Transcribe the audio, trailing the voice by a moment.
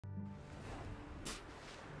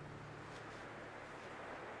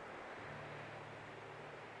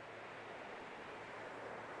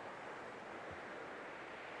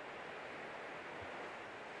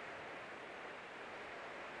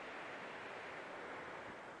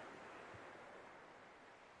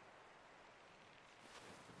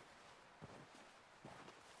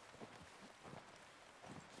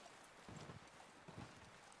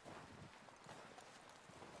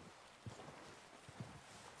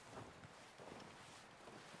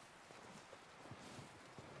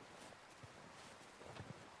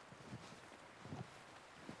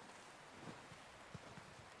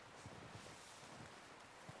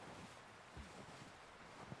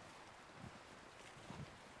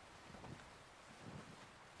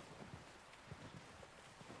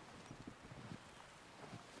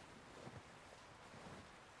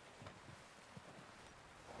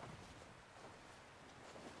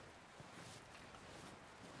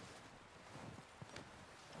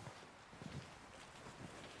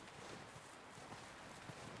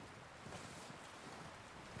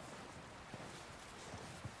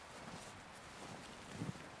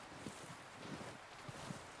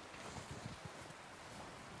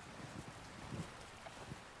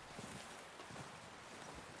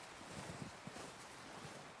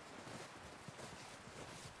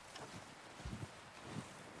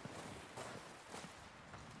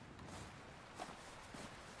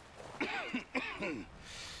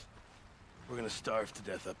We're gonna starve to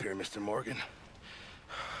death up here, Mr. Morgan.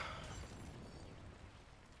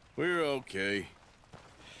 We're okay.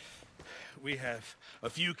 We have a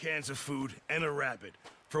few cans of food and a rabbit.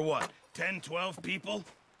 For what, 10, 12 people?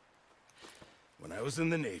 When I was in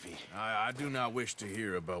the Navy... I do not wish to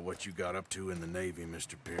hear about what you got up to in the Navy,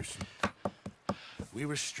 Mr. Pearson. We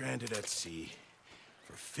were stranded at sea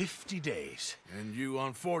for 50 days. And you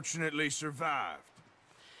unfortunately survived.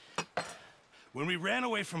 When we ran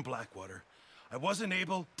away from Blackwater, I wasn't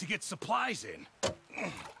able to get supplies in.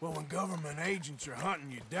 Well, when government agents are hunting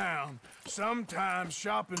you down, sometimes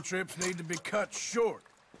shopping trips need to be cut short.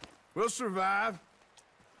 We'll survive.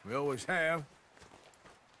 We always have.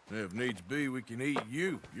 And if needs be, we can eat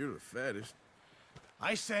you. You're the fattest.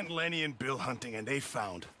 I sent Lenny and Bill hunting, and they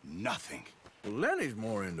found nothing. Well, Lenny's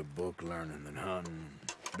more into book learning than hunting.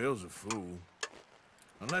 Bill's a fool.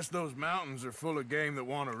 Unless those mountains are full of game that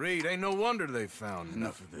want to read, ain't no wonder they found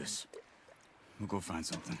Enough of this. We'll go find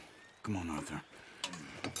something. Come on, Arthur.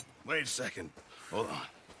 Wait a second. Hold on.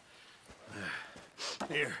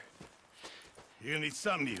 Here. You're gonna need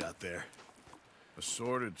something to eat out there.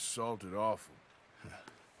 Assorted, salted offal.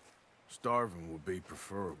 Starving would be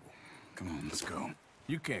preferable. Come on, let's go.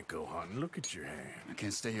 You can't go hunting. Look at your hand. I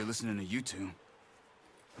can't stay here listening to you two.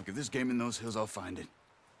 Look, if there's game in those hills, I'll find it.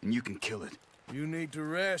 And you can kill it. You need to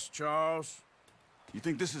rest, Charles. You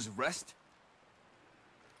think this is rest?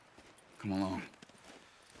 Come along.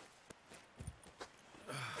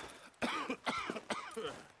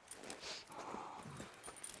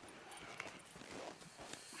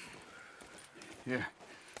 Here,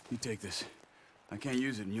 you take this. I can't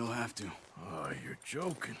use it, and you'll have to. Oh, you're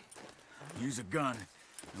joking. Use a gun,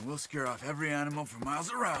 and we'll scare off every animal for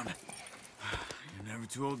miles around. You're never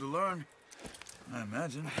too old to learn, I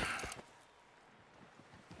imagine.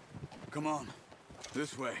 Come on,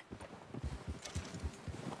 this way.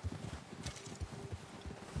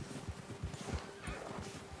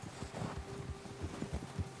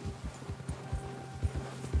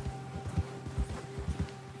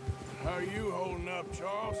 How are you holding up,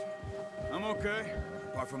 Charles? I'm okay,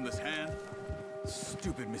 apart from this hand.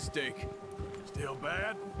 Stupid mistake. Still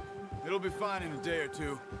bad? It'll be fine in a day or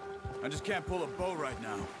two. I just can't pull a bow right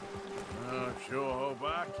now. I sure hope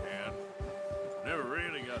I can. Never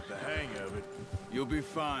really got the hang of it. You'll be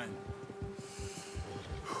fine.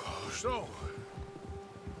 So,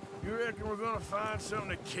 you reckon we're gonna find something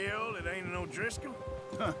to kill that ain't no Driscoll?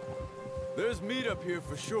 Huh. There's meat up here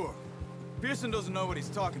for sure. Pearson doesn't know what he's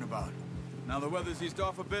talking about. Now the weather's eased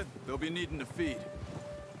off a bit, they'll be needing to feed.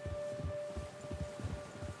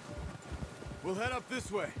 We'll head up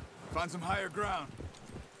this way, find some higher ground.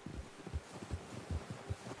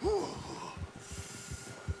 Whew.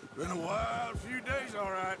 Been a wild few days,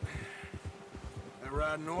 all right. That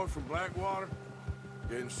ride north from Blackwater,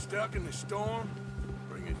 getting stuck in the storm,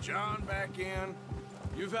 bringing John back in.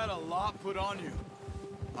 You've had a lot put on you.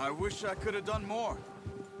 I wish I could have done more.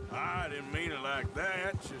 I didn't mean it like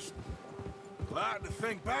that, just a lot to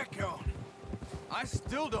think back on. I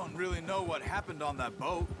still don't really know what happened on that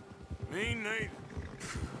boat. Me neither.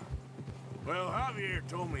 Well, Javier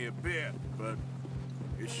told me a bit, but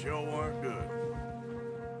it sure weren't good.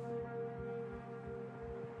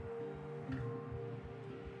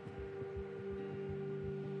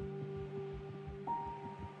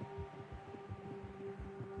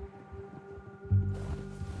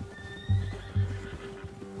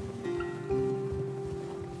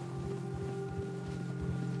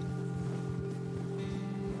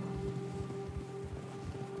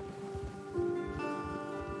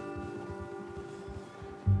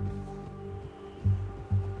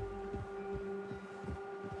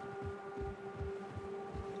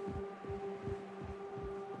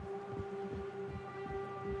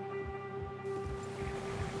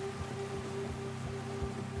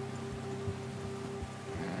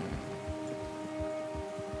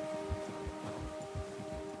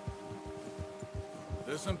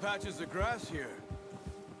 There's some patches of grass here.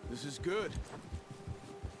 This is good.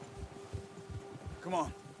 Come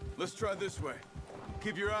on, let's try this way.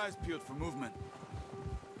 Keep your eyes peeled for movement.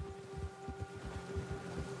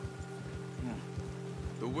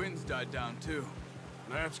 The wind's died down too.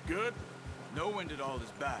 That's good. No wind at all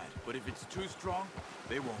is bad, but if it's too strong,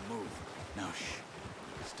 they won't move. Now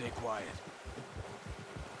shh, stay quiet.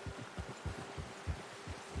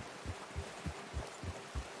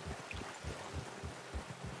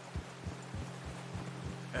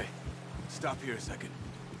 Hey, stop here a second.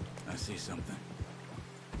 I see something.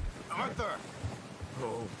 Arthur!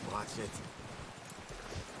 Oh, watch it.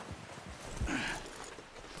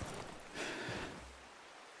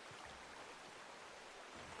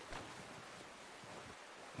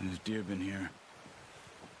 There's deer been here.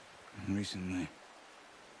 Recently.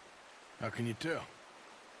 How can you tell?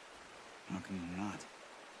 How can you not?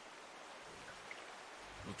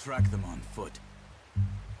 We'll track them on foot.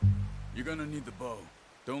 You're gonna need the bow.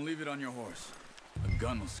 Don't leave it on your horse. A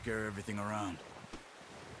gun will scare everything around.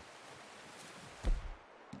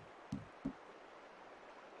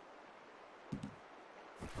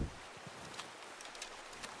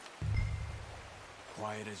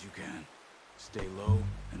 Quiet as you can. Stay low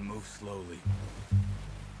and move slowly.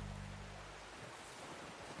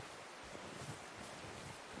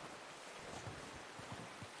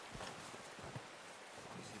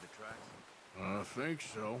 You see the tracks? I think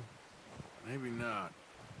so. Maybe not.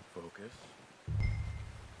 Focus.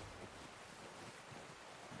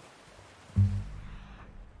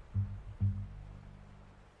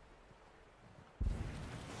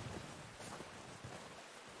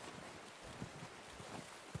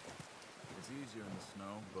 It's easier in the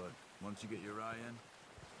snow, but once you get your eye in,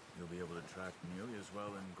 you'll be able to track nearly as well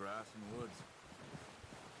in grass and woods.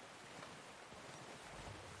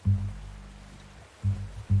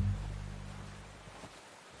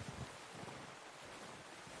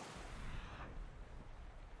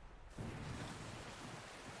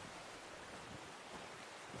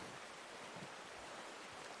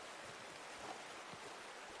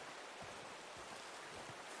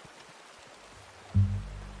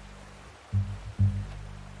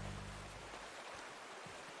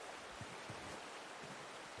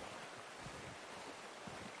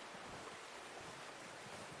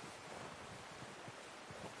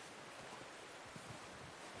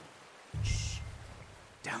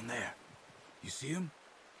 Down there. You see him?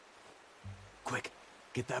 Quick,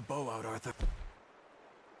 get that bow out, Arthur.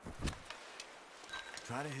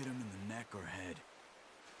 Try to hit him in the neck or head.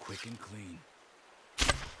 Quick and clean.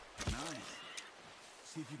 Nice.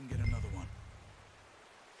 See if you can get another one.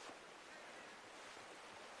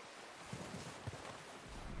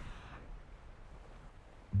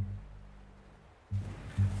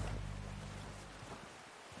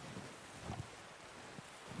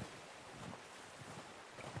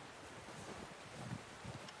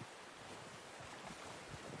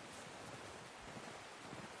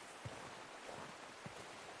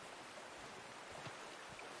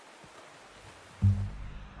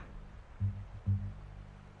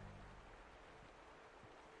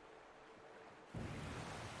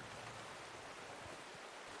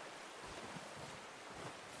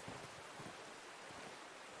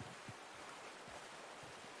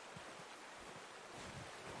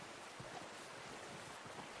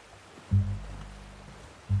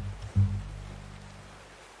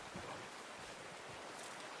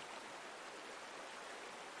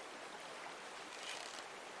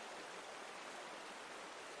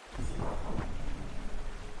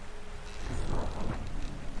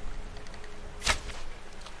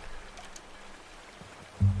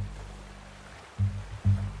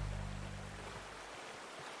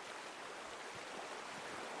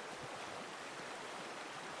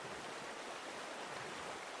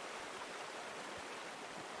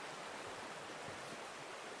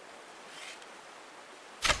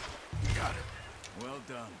 Got it. Well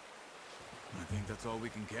done. I think that's all we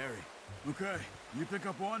can carry. Okay, you pick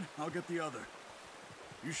up one, I'll get the other.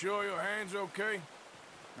 You sure your hand's okay?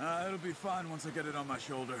 It'll be fine once I get it on my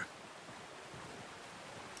shoulder.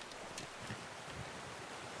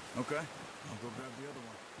 Okay, I'll go grab the other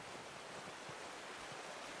one.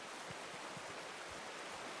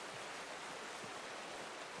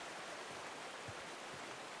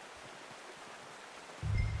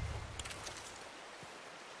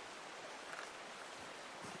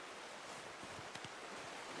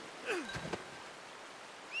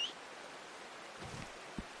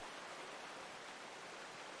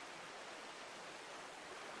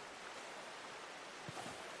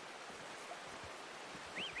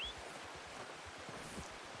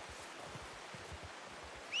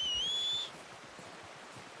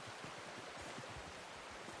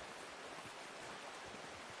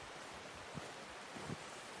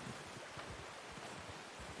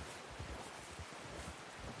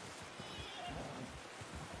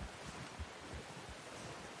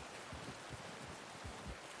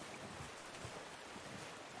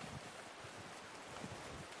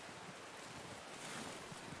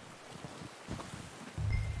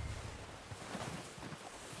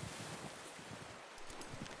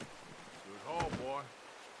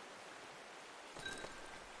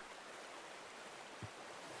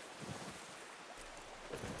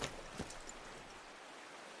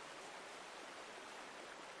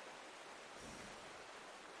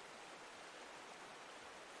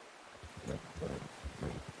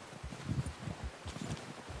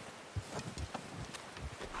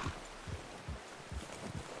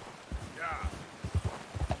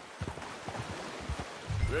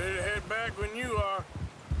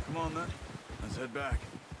 on then. Let's head back.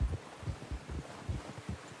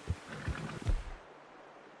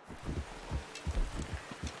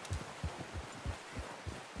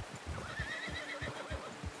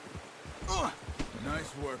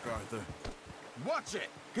 Nice work, Arthur. Watch it!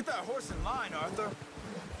 Get that horse in line, Arthur.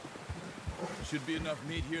 Should be enough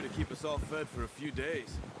meat here to keep us all fed for a few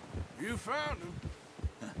days. You found him.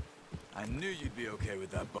 I knew you'd be okay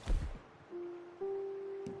with that, but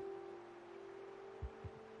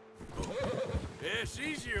It's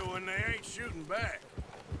easier when they ain't shooting back.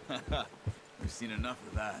 we've seen enough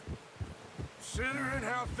of that. Considering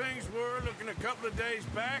how things were looking a couple of days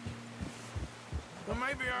back, well,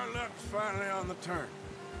 maybe our luck's finally on the turn.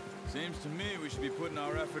 Seems to me we should be putting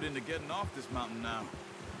our effort into getting off this mountain now.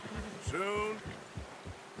 Soon.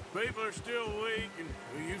 People are still weak, and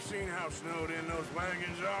well, you've seen how snowed in those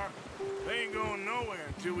wagons are. They ain't going nowhere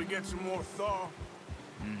until we get some more thaw.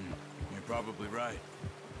 You're probably right.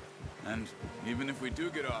 And even if we do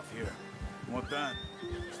get off here, what then?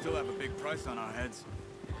 We still have a big price on our heads.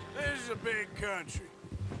 This is a big country.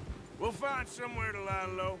 We'll find somewhere to lie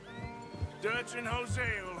low. Dutch and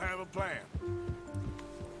Hosea will have a plan.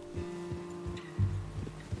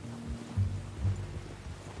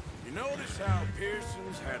 You notice how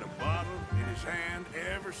Pearson's had a bottle in his hand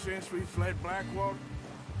ever since we fled Blackwater?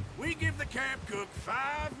 We give the camp cook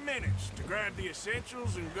 5 minutes to grab the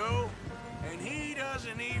essentials and go, and he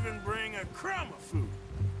doesn't even bring a crumb of food.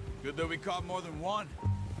 Good that we caught more than one.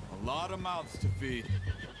 A lot of mouths to feed.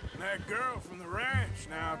 And that girl from the ranch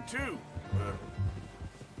now, too. But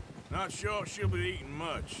not sure she'll be eating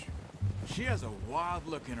much. She has a wild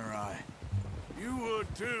look in her eye. You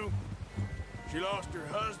would, too. She lost her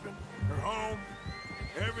husband, her home,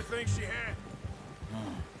 everything she had.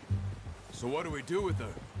 So what do we do with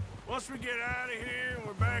her? Once we get out of here and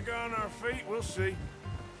we're back on our feet, we'll see.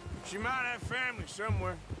 She might have family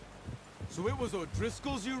somewhere. So it was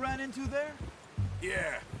O'Driscoll's you ran into there?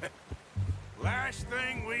 Yeah. Last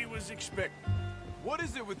thing we was expecting. What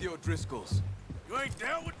is it with the O'Driscolls? You ain't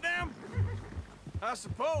dealt with them? I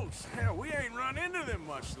suppose. Hell, we ain't run into them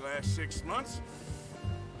much the last 6 months.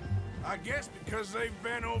 I guess because they've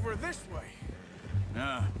been over this way.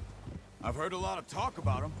 Yeah. I've heard a lot of talk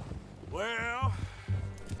about them. Well,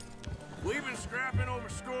 we've been scrapping over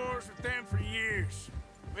scores with them for years.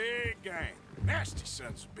 Big gang. Nasty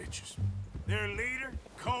sons of bitches. Their leader,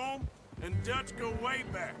 Combe, and Dutch go way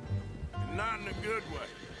back. And not in a good way.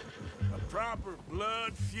 A proper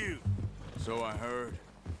blood feud. So I heard.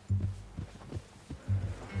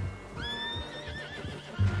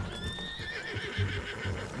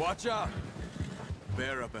 Watch out!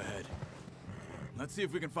 Bear up ahead. Let's see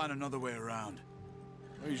if we can find another way around.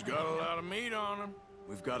 He's got a lot of meat on him.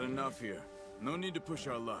 We've got enough here. No need to push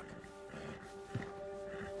our luck.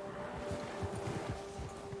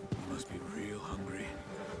 You must be real hungry.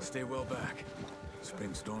 Stay well back.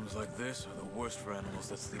 Spring storms like this are the worst for animals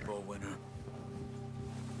that sleep all winter.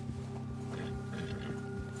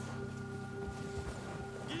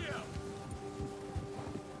 Yeah.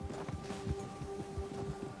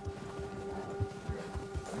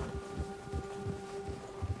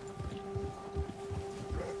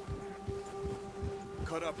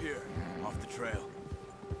 Cut up here, off the trail.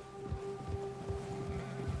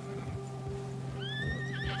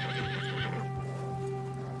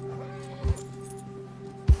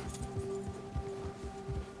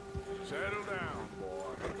 Settle down,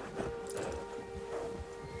 boy.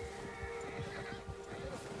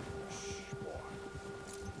 Shh, boy.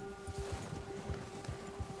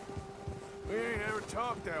 We ain't ever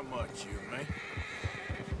talked that much, you and me.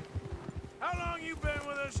 How long you been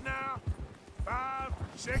with us now? 5,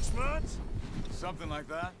 6 months? Something like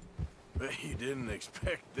that? Bet you didn't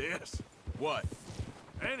expect this. What?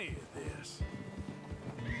 Any of this.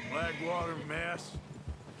 Blackwater mess.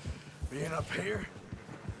 Being up here.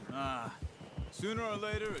 Sooner or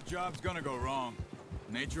later, a job's gonna go wrong.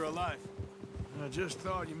 Nature of life. I just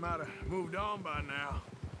thought you might have moved on by now.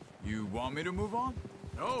 You want me to move on?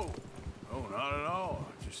 No. No, not at all.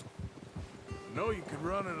 I just know you could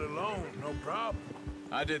run it alone, no problem.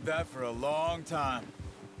 I did that for a long time.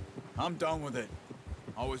 I'm done with it.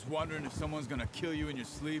 Always wondering if someone's gonna kill you in your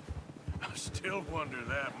sleep. I still wonder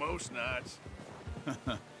that most nights.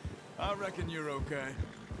 I reckon you're okay.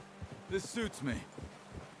 This suits me.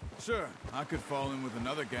 Sure, I could fall in with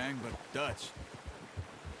another gang, but Dutch.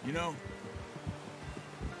 You know,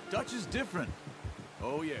 Dutch is different.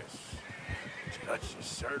 Oh, yes. Dutch is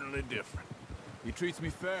certainly different. He treats me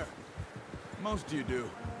fair. Most of you do.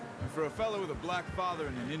 And for a fellow with a black father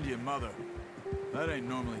and an Indian mother, that ain't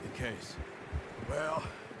normally the case. Well,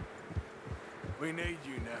 we need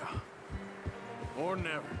you now. Or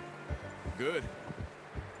never. good.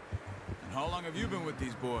 And how long have you been with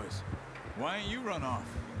these boys? Why ain't you run off?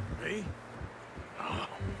 Me? Oh,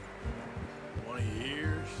 20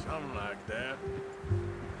 years, something like that.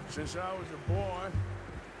 Since I was a boy.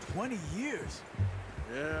 20 years?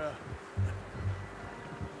 Yeah.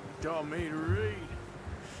 He taught me to read.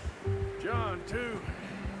 John, too.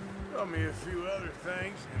 Taught me a few other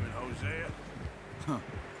things, him and Hosea. Huh.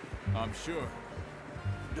 I'm sure.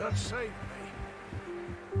 Dutch saved me.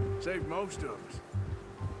 Saved most of us.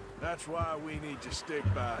 That's why we need to stick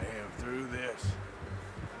by him through this.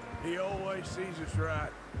 He always sees us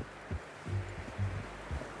right.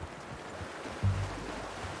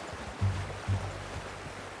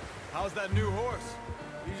 How's that new horse?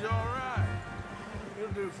 He's all right.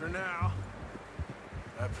 He'll do for now.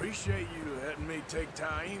 I appreciate you letting me take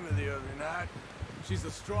Taima the other night. She's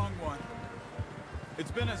a strong one.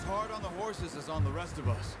 It's been as hard on the horses as on the rest of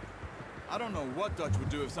us. I don't know what Dutch would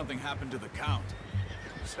do if something happened to the Count.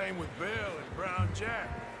 Same with Bill and Brown Jack.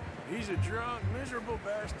 He's a drunk, miserable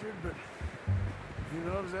bastard, but he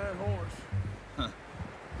loves that horse. Huh.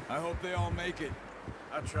 I hope they all make it.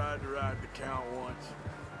 I tried to ride the Count once.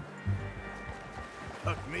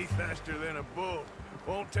 Hucked me faster than a bull.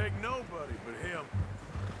 Won't take nobody but him.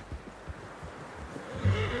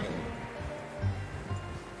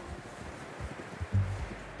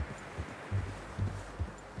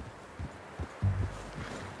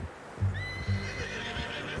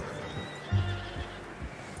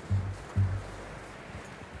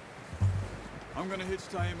 I'm gonna hitch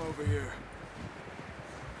Taima over here.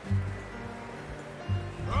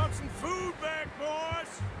 Brought some food back,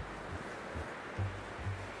 boys!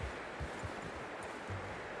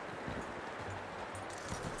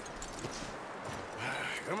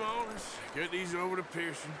 Come on, let's get these over to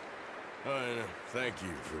Pearson. Oh, and thank you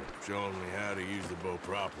for showing me how to use the bow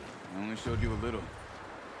properly. I only showed you a little.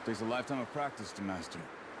 Takes a lifetime of practice to master.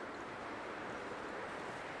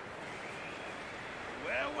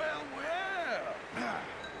 Well, well, well.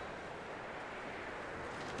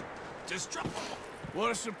 Just drop.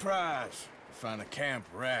 What a surprise. Find a camp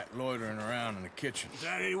rat loitering around in the kitchen. Is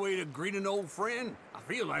that any way to greet an old friend? I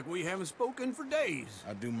feel like we haven't spoken for days.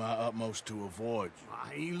 I do my utmost to avoid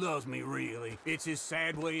you. He loves me, really. It's his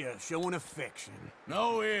sad way of showing affection.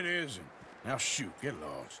 No, it isn't. Now shoot, get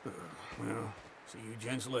lost. Well, see you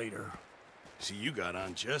gents later. See, you got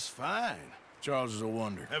on just fine. Charles is a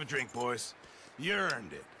wonder. Have a drink, boys. You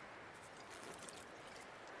earned it.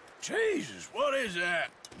 Jesus, what is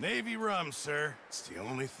that? Navy rum, sir. It's the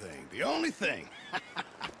only thing. The only thing.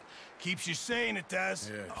 Keeps you sane, it does.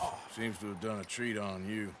 Yeah, seems to have done a treat on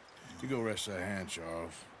you. You go rest that hand,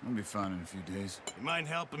 Charles. I'll be fine in a few days. You mind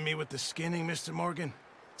helping me with the skinning, Mr. Morgan?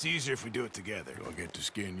 It's easier if we do it together. Do I get to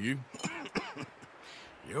skin you?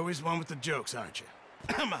 You're always one with the jokes, aren't you?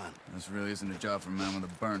 Come on. This really isn't a job for a man with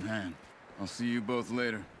a burnt hand. I'll see you both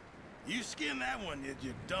later. You skin that one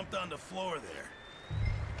you dumped on the floor there.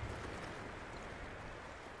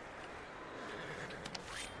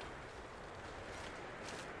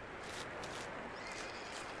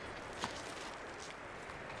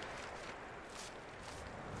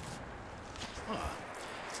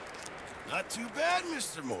 Not too bad,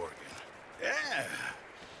 Mr. Morgan. Yeah.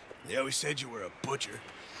 They always said you were a butcher.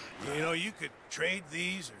 You know, you could trade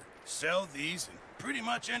these or sell these in pretty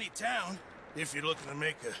much any town. If you're looking to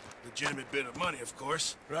make a legitimate bit of money, of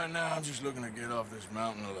course. Right now, I'm just looking to get off this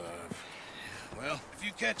mountain alive. Well, if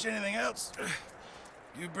you catch anything else,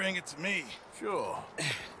 you bring it to me. Sure.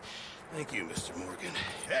 Thank you, Mr. Morgan.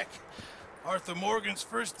 Heck, Arthur Morgan's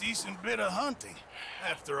first decent bit of hunting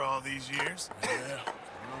after all these years. Yeah.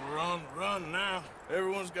 Run now.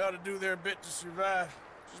 Everyone's got to do their bit to survive.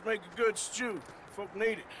 Just make a good stew. Folk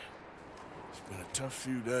need it. It's been a tough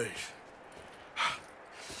few days.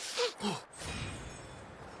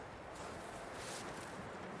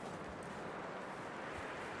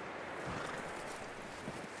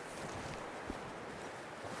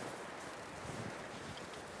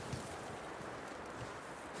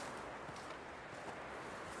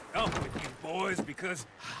 Up with you boys because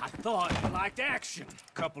I thought you liked action.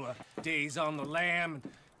 Couple of days on the lam, and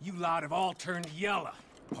you lot have all turned yellow.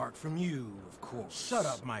 Apart from you, of course. Shut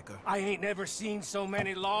up, Micah. I ain't never seen so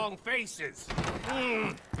many long faces.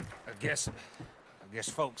 I guess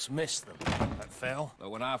folks miss them. I fell,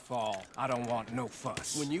 but when I fall, I don't want no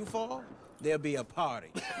fuss. When you fall, there'll be a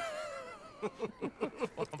party.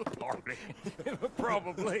 Party?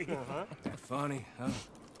 Probably. That funny, huh?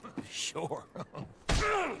 Sure.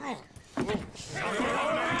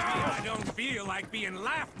 I don't feel like being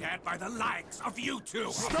laughed at by the likes of you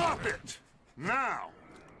two. Stop it! Now!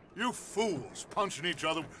 You fools punching each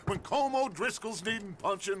other when Como Driscoll's needing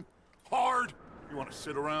punching. hard? You want to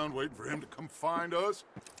sit around waiting for him to come find us?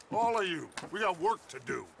 All of you, we got work to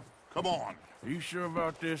do. Come on. You sure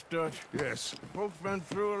about this, Dutch? Yes. Folks been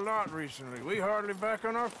through a lot recently. We hardly back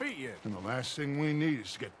on our feet yet. And the last thing we need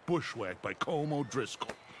is to get bushwhacked by Colm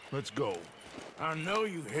O'Driscoll. Let's go. I know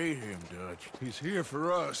you hate him, Dutch. He's here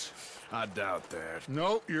for us. I doubt that.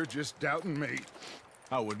 No, you're just doubting me.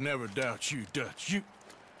 I would never doubt you, Dutch.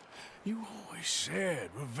 You always said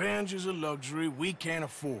revenge is a luxury we can't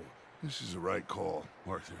afford. This is the right call,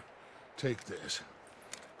 Arthur. Take this.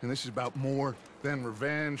 And this is about more than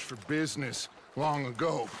revenge for business long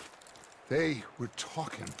ago. They were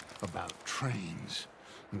talking about trains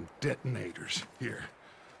and detonators here.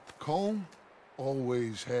 Colm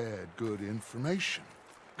always had good information.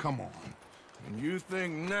 Come on. And you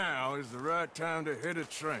think now is the right time to hit a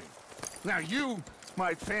train? Now you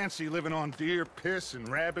might fancy living on deer piss and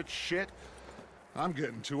rabbit shit. I'm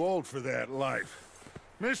getting too old for that life.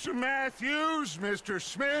 Mr. Matthews, Mr.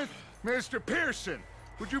 Smith, Mr. Pearson,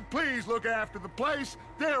 would you please look after the place?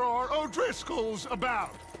 There are O'Driscolls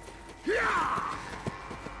about. Yeah!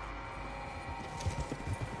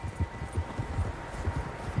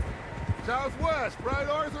 Southwest, right,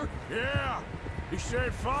 Arthur? Yeah. He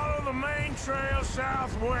said follow the main trail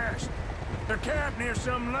southwest. They're camped near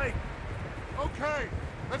some lake. Okay,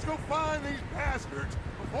 let's go find these bastards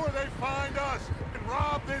before they find us and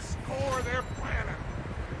rob this core of their planet.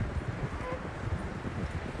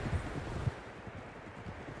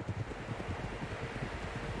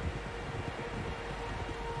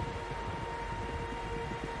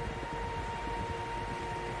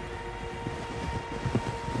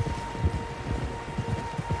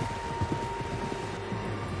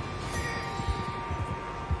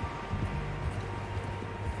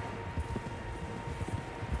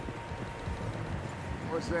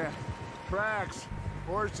 What's that? Tracks.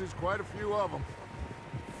 Horses, quite a few of them.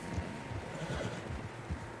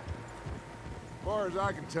 As far as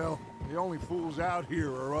I can tell, the only fools out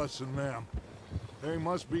here are us and them. They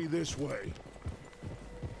must be this way.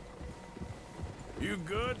 You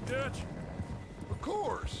good, Dutch? Of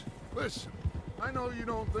course. Listen, I know you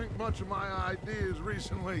don't think much of my ideas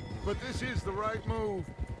recently, but this is the right move.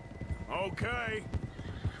 Okay.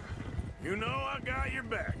 You know I got your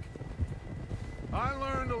back. I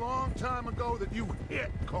learned a long time ago that you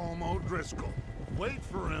hit Colm O'Driscoll. Wait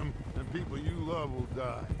for him, and people you love will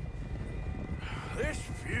die. This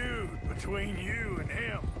feud between you and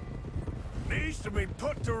him needs to be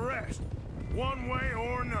put to rest, one way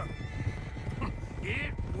or another.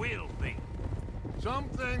 It will be. Some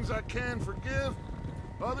things I can forgive,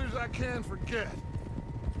 others I can forget.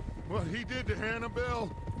 What he did to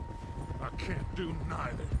Annabelle, I can't do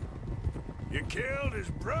neither. You killed his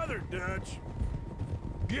brother, Dutch.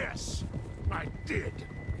 Yes, I did.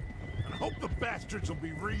 And I hope the bastards will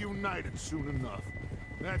be reunited soon enough.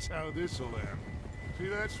 That's how this'll end. See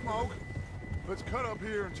that smoke? Let's cut up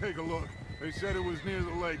here and take a look. They said it was near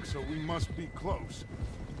the lake, so we must be close.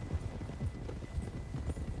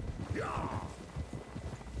 Yeah!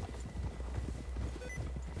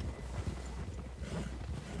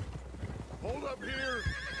 Hold up here!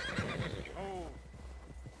 Oh.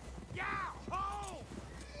 Yeah! Ho!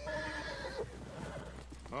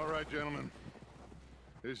 All right, gentlemen.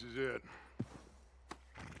 This is it.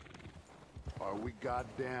 Are we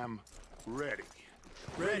goddamn ready?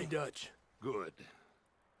 Ready, Dutch. Good.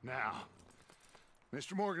 Now,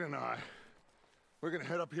 Mr. Morgan and I, we're gonna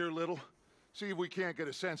head up here a little, see if we can't get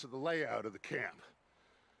a sense of the layout of the camp.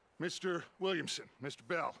 Mr. Williamson, Mr.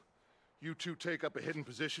 Bell, you two take up a hidden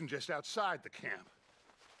position just outside the camp.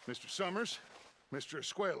 Mr. Summers, Mr.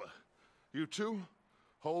 Escuela, you two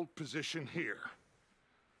hold position here.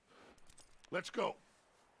 Let's go.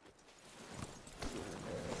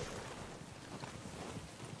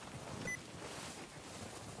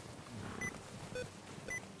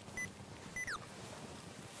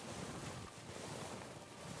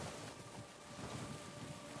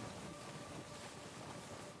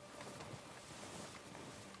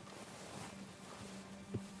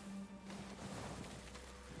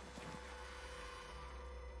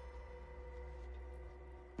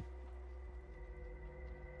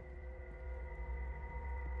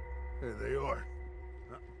 There they are.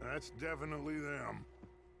 That's definitely them.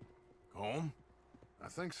 Home? I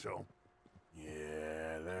think so.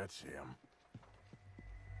 Yeah, that's him.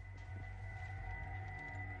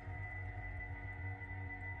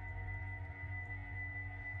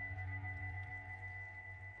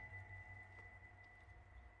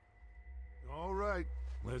 All right,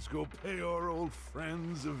 let's go pay our old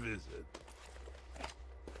friends a visit.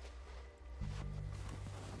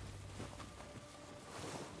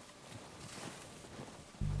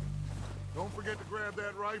 grab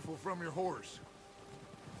that rifle from your horse.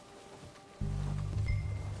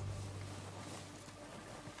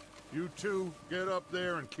 You two, get up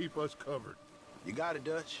there and keep us covered. You got it,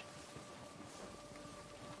 Dutch.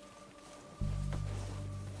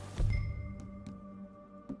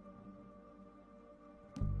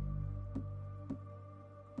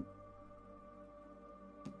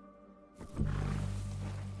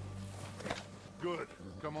 Good.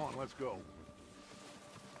 Come on, let's go.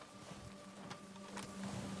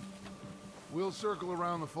 We'll circle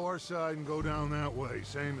around the far side and go down that way,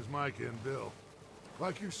 same as Micah and Bill.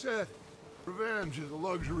 Like you said, revenge is a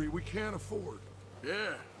luxury we can't afford.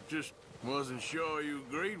 Yeah, just wasn't sure you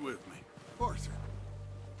agreed with me. Arthur.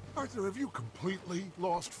 Arthur, have you completely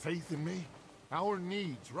lost faith in me? Our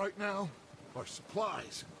needs right now are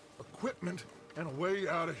supplies, equipment, and a way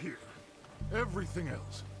out of here. Everything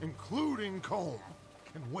else, including Colm,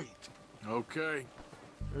 can wait. Okay.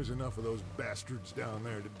 There's enough of those bastards down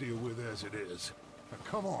there to deal with as it is. Now,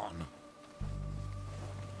 come on.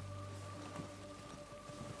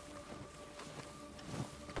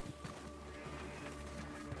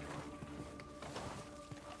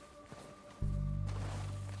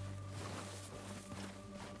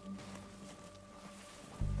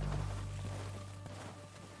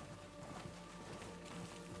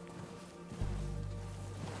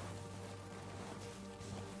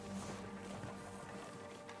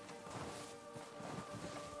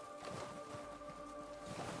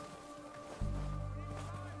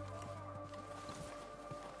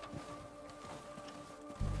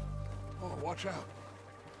 Oh, watch out.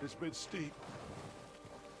 This bit's steep.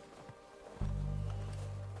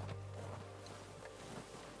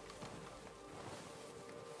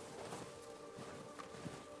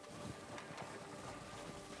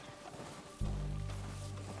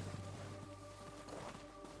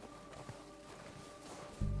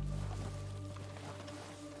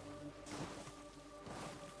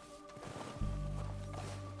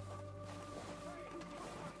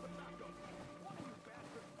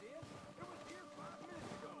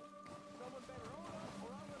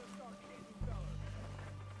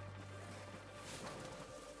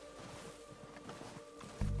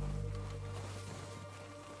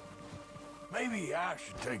 Maybe I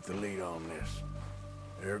should take the lead on this.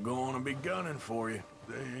 They're going to be gunning for you.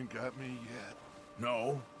 They ain't got me yet.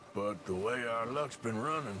 No, but the way our luck's been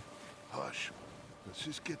running... Hush. Let's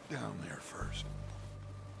just get down there first.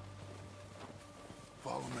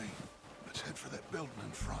 Follow me. Let's head for that building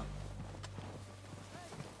in front.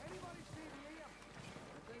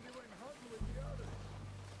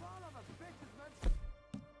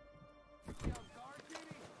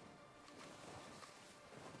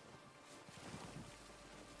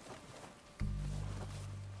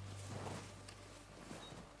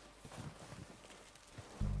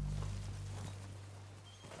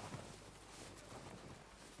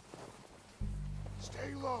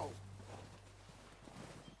 Stay low.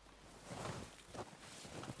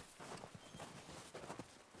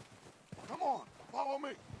 Come on, follow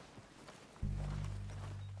me.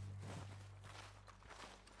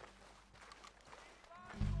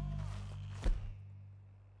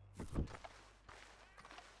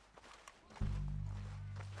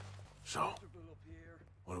 So,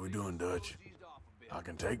 what are we doing, Dutch? I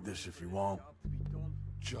can take this if you want.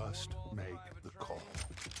 Just make the call.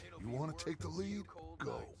 You want to take the lead?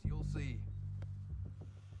 Go. You'll see.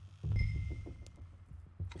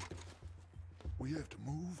 We have to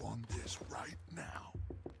move on this right now.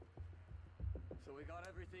 So we got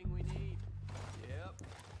everything we need. Yep.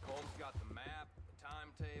 Colm's got the map, the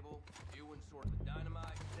timetable, Ewan's sorting the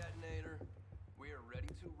dynamite, detonator. We are ready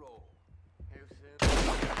to roll. How soon?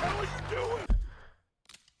 What the hell are you doing?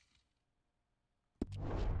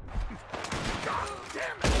 God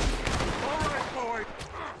damn it! All right, boy.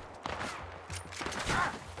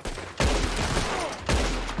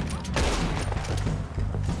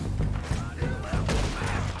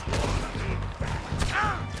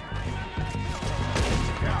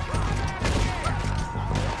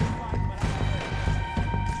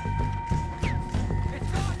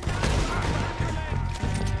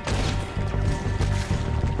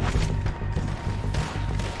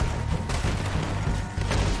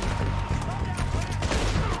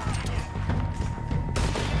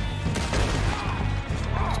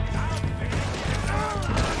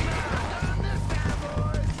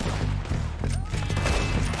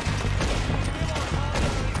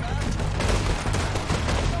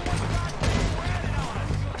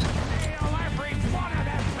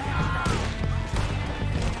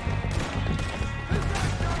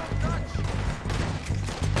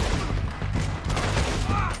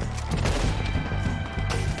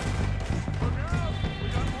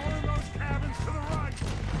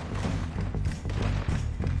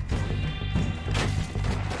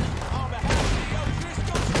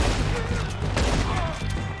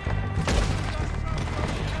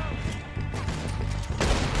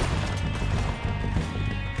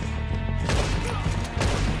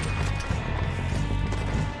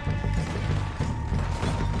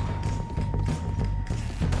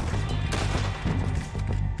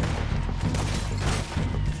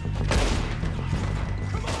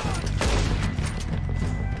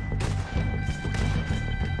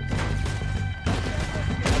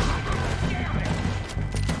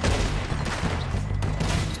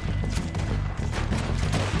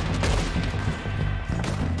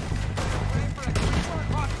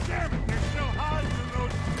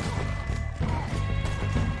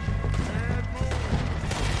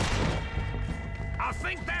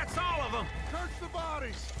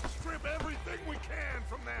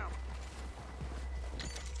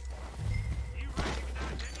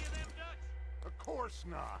 course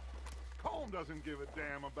not. Colm doesn't give a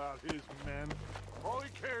damn about his men. All he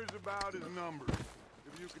cares about is numbers.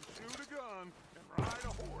 If you can shoot a gun and ride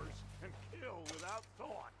a horse and kill without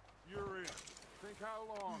thought, you're in. Think how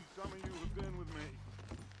long some of you have been with me.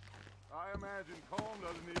 I imagine Colm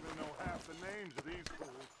doesn't even know half the names of these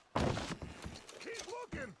fools. Keep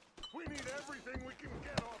looking! We need everything we can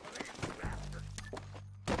get off of these bastards!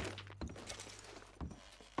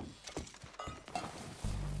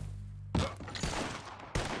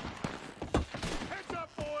 Heads up,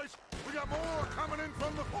 boys! We got more coming in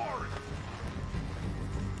from the forest!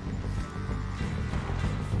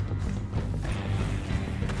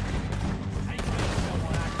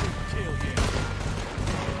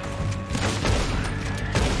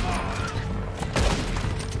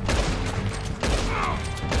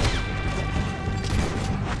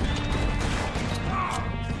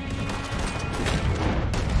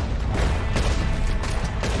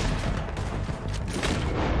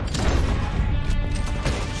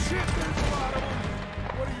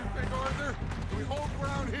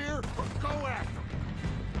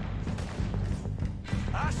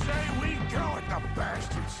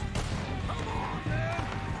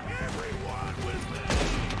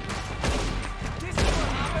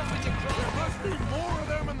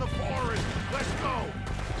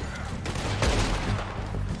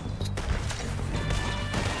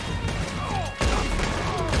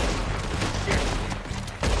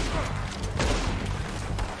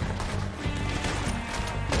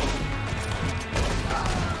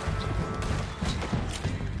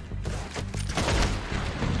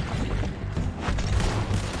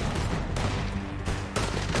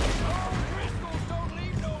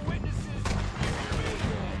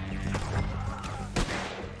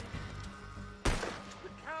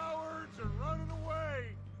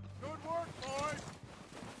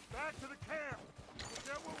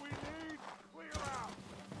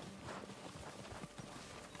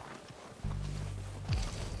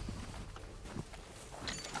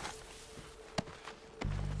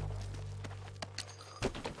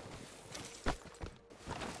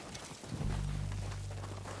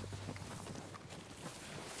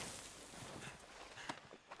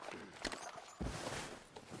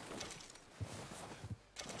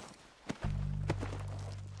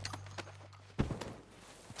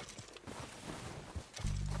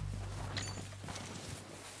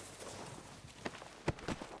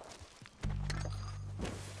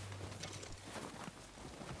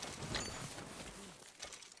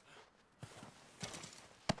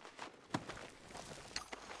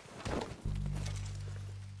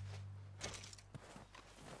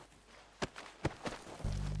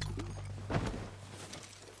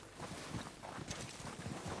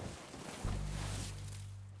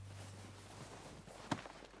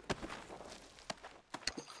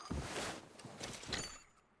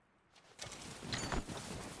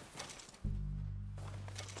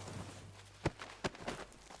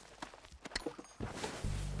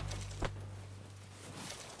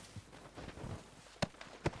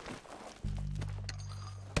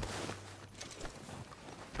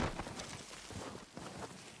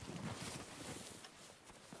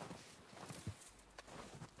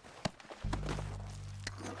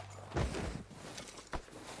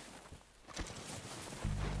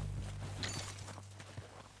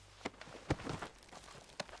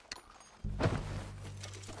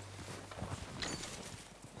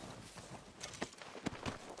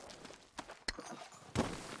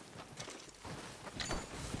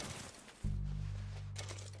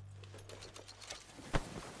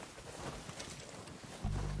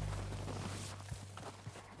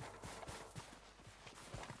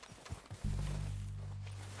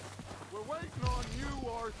 We're waiting on you,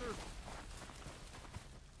 Arthur.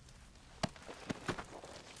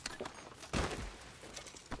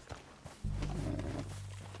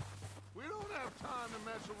 We don't have time to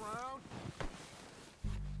mess around.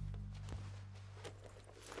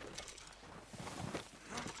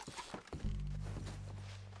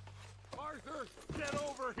 Arthur, get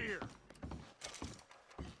over here.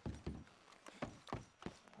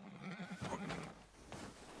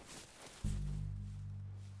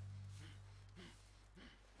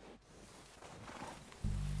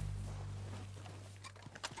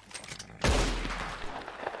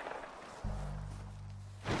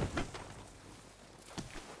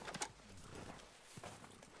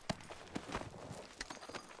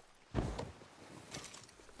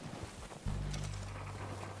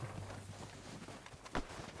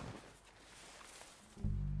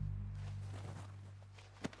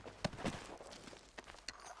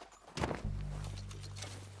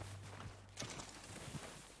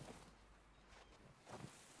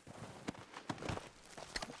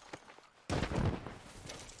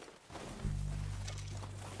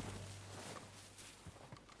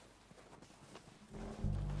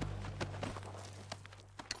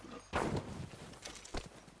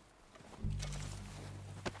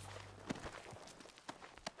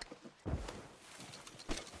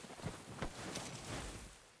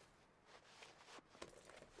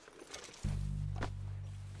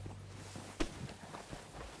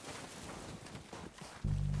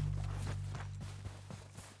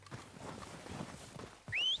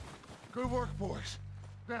 Good work, boys.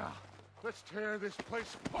 Now, let's tear this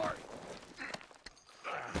place apart.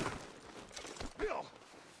 Bill,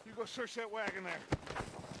 you go search that wagon there.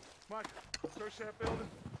 Mike, search that building.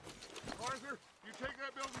 Arthur, you take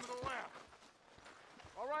that building to the left.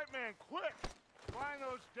 All right, man, quick! Find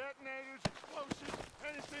those detonators, explosives,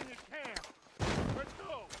 anything you can. Let's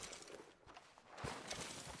go!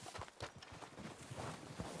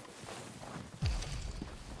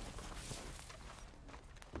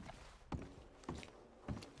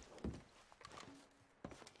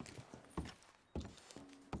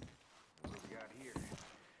 What do we got here?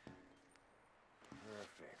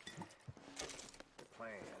 Perfect.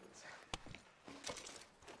 Plans.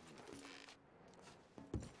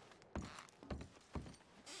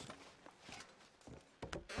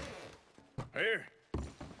 Here.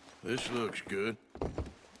 This looks good.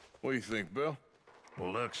 What do you think, Bill?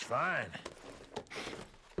 Well, looks fine.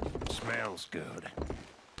 Smells good.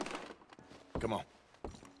 Come on.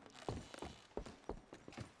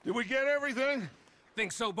 Did we get everything?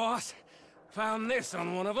 Think so, boss? Found this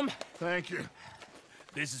on one of them. Thank you.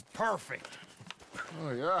 This is perfect.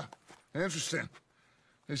 Oh, yeah? Interesting.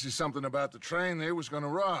 This is something about the train they was gonna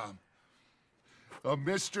rob. A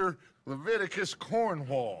Mr. Leviticus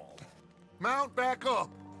Cornwall. Mount back up.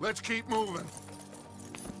 Let's keep moving.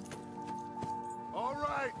 All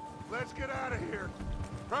right, let's get out of here.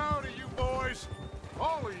 Proud of you boys.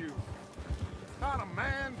 All of you. Not a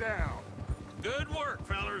man down. Good work,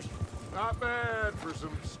 fellers. Not bad for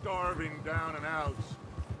some starving down and outs.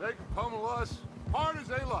 They can pummel us hard as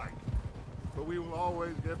they like. But we will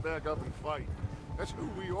always get back up and fight. That's who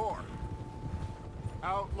we are.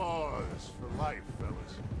 Outlaws for life,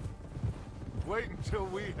 fellas. Wait until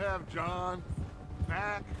we have John,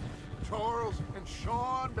 Mac, Charles, and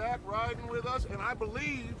Sean back riding with us, and I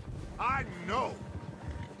believe, I know,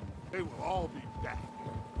 they will all be back.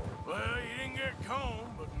 Well, you didn't get Combe,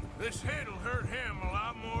 but this hit'll hurt him a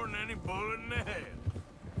lot more than any bullet in the head.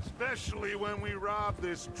 Especially when we rob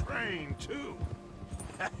this train, too.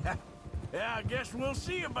 Yeah, I guess we'll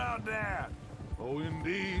see about that. Oh,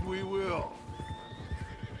 indeed we will.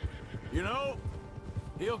 You know,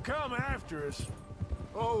 he'll come after us.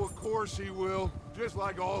 Oh, of course he will, just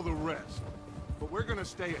like all the rest. But we're gonna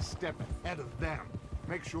stay a step ahead of them.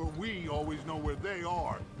 Make sure we always know where they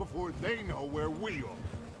are before they know where we are.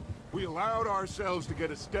 We allowed ourselves to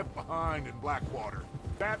get a step behind in Blackwater.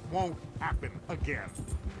 That won't happen again.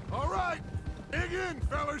 All right, dig in,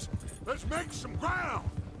 fellas. Let's make some ground.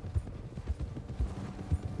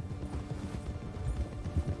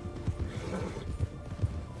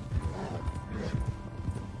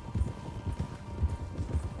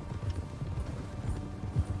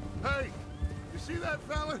 Hey, you see that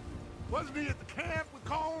fella? Wasn't he at the camp with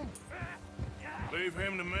Colm? Leave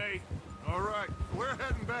him to me. All right, we're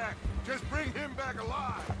heading back. Just bring him back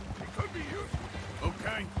alive. He could be useful.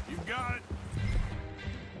 Okay, you got it.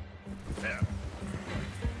 Yeah.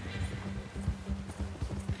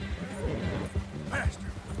 Faster.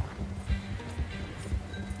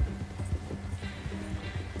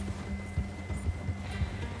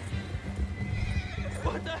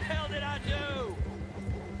 What the hell did I do?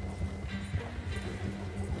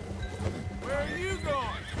 Where are you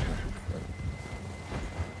going?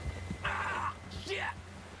 Ah, shit!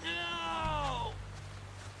 No!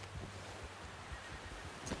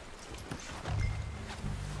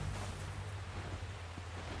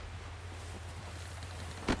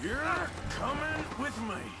 You're coming with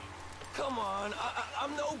me. Come on,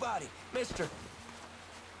 I'm nobody, mister.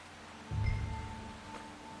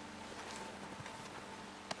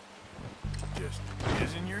 Just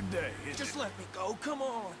isn't your day, is Just it? let me go, come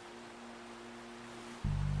on.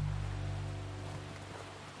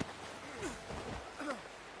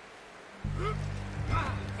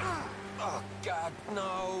 Oh, God,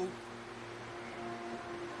 no.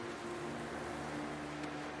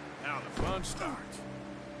 Now the fun starts.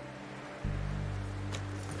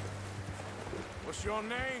 What's your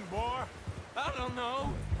name, boy? I don't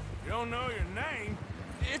know. You don't know your name?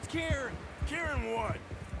 It's Kieran. Kieran what?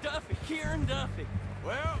 Duffy. Kieran Duffy.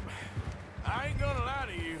 Well, I ain't gonna lie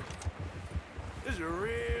to you. This is a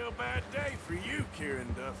real bad day for you,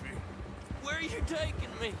 Kieran Duffy. Where are you taking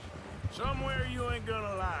me? Somewhere you ain't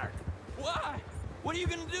gonna like. Why? What are you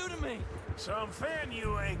gonna do to me? Something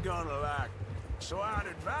you ain't gonna like. So I'd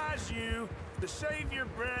advise you to save your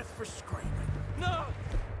breath for screaming. No!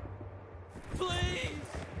 Please!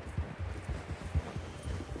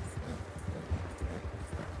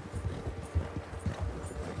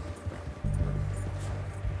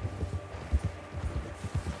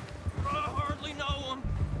 I hardly know him.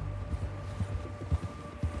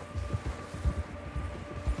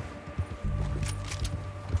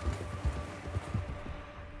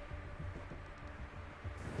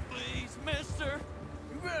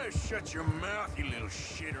 shut your mouth, you little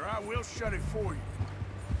shit, or I will shut it for you.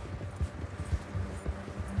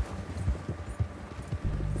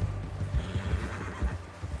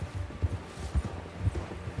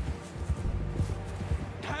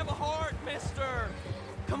 Have a heart, mister!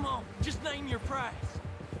 Come on, just name your price.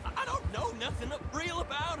 I don't know nothing real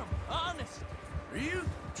about him, honest. Are you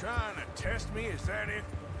trying to test me, is that it?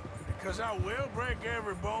 Because I will break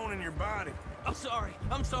every bone in your body. I'm sorry,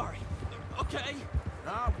 okay?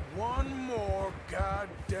 Not one more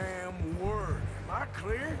goddamn word. Am I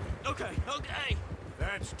clear? Okay.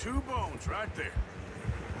 That's 2 bones right there.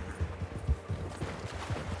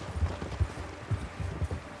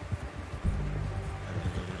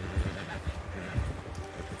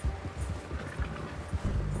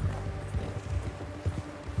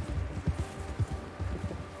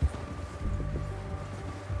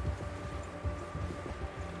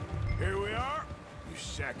 Here we are, you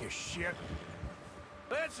sack of shit.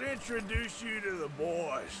 Let's introduce you to the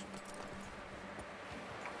boys.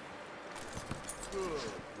 Good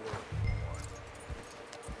work,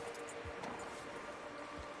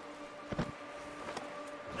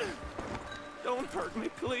 boy. Don't hurt me,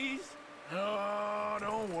 please. Oh,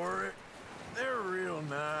 don't worry. They're real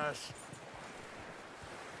nice.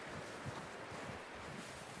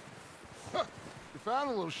 Huh. You found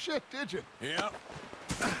a little shit, did you? Yep.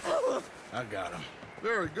 I got him.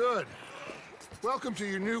 Very good. Welcome to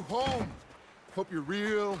your new home. Hope you're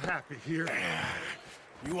real happy here.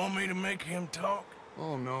 You want me to make him talk?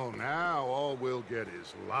 Oh, no, now all we'll get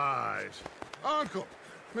is lies. Uncle,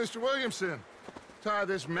 Mr. Williamson, tie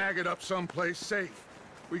this maggot up someplace safe.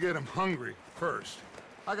 We get him hungry first.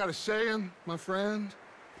 I got a saying, my friend.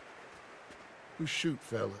 We shoot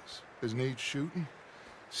fellas as need shooting,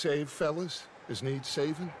 save fellas as need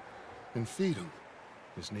saving, and feed 'em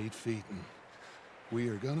as need feeding. We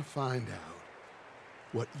are gonna find out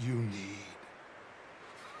what you need.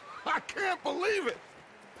 I can't believe it!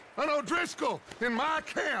 An O'Driscoll in my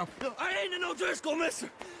camp! I ain't an O'Driscoll, mister!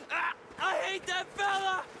 I hate that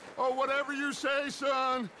fella! Oh, whatever you say,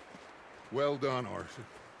 son. Well done, Arthur.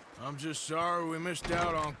 I'm just sorry we missed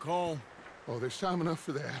out on Colm. Oh, there's time enough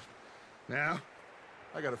for that. Now,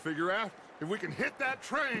 I gotta figure out if we can hit that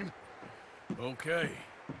train. Okay.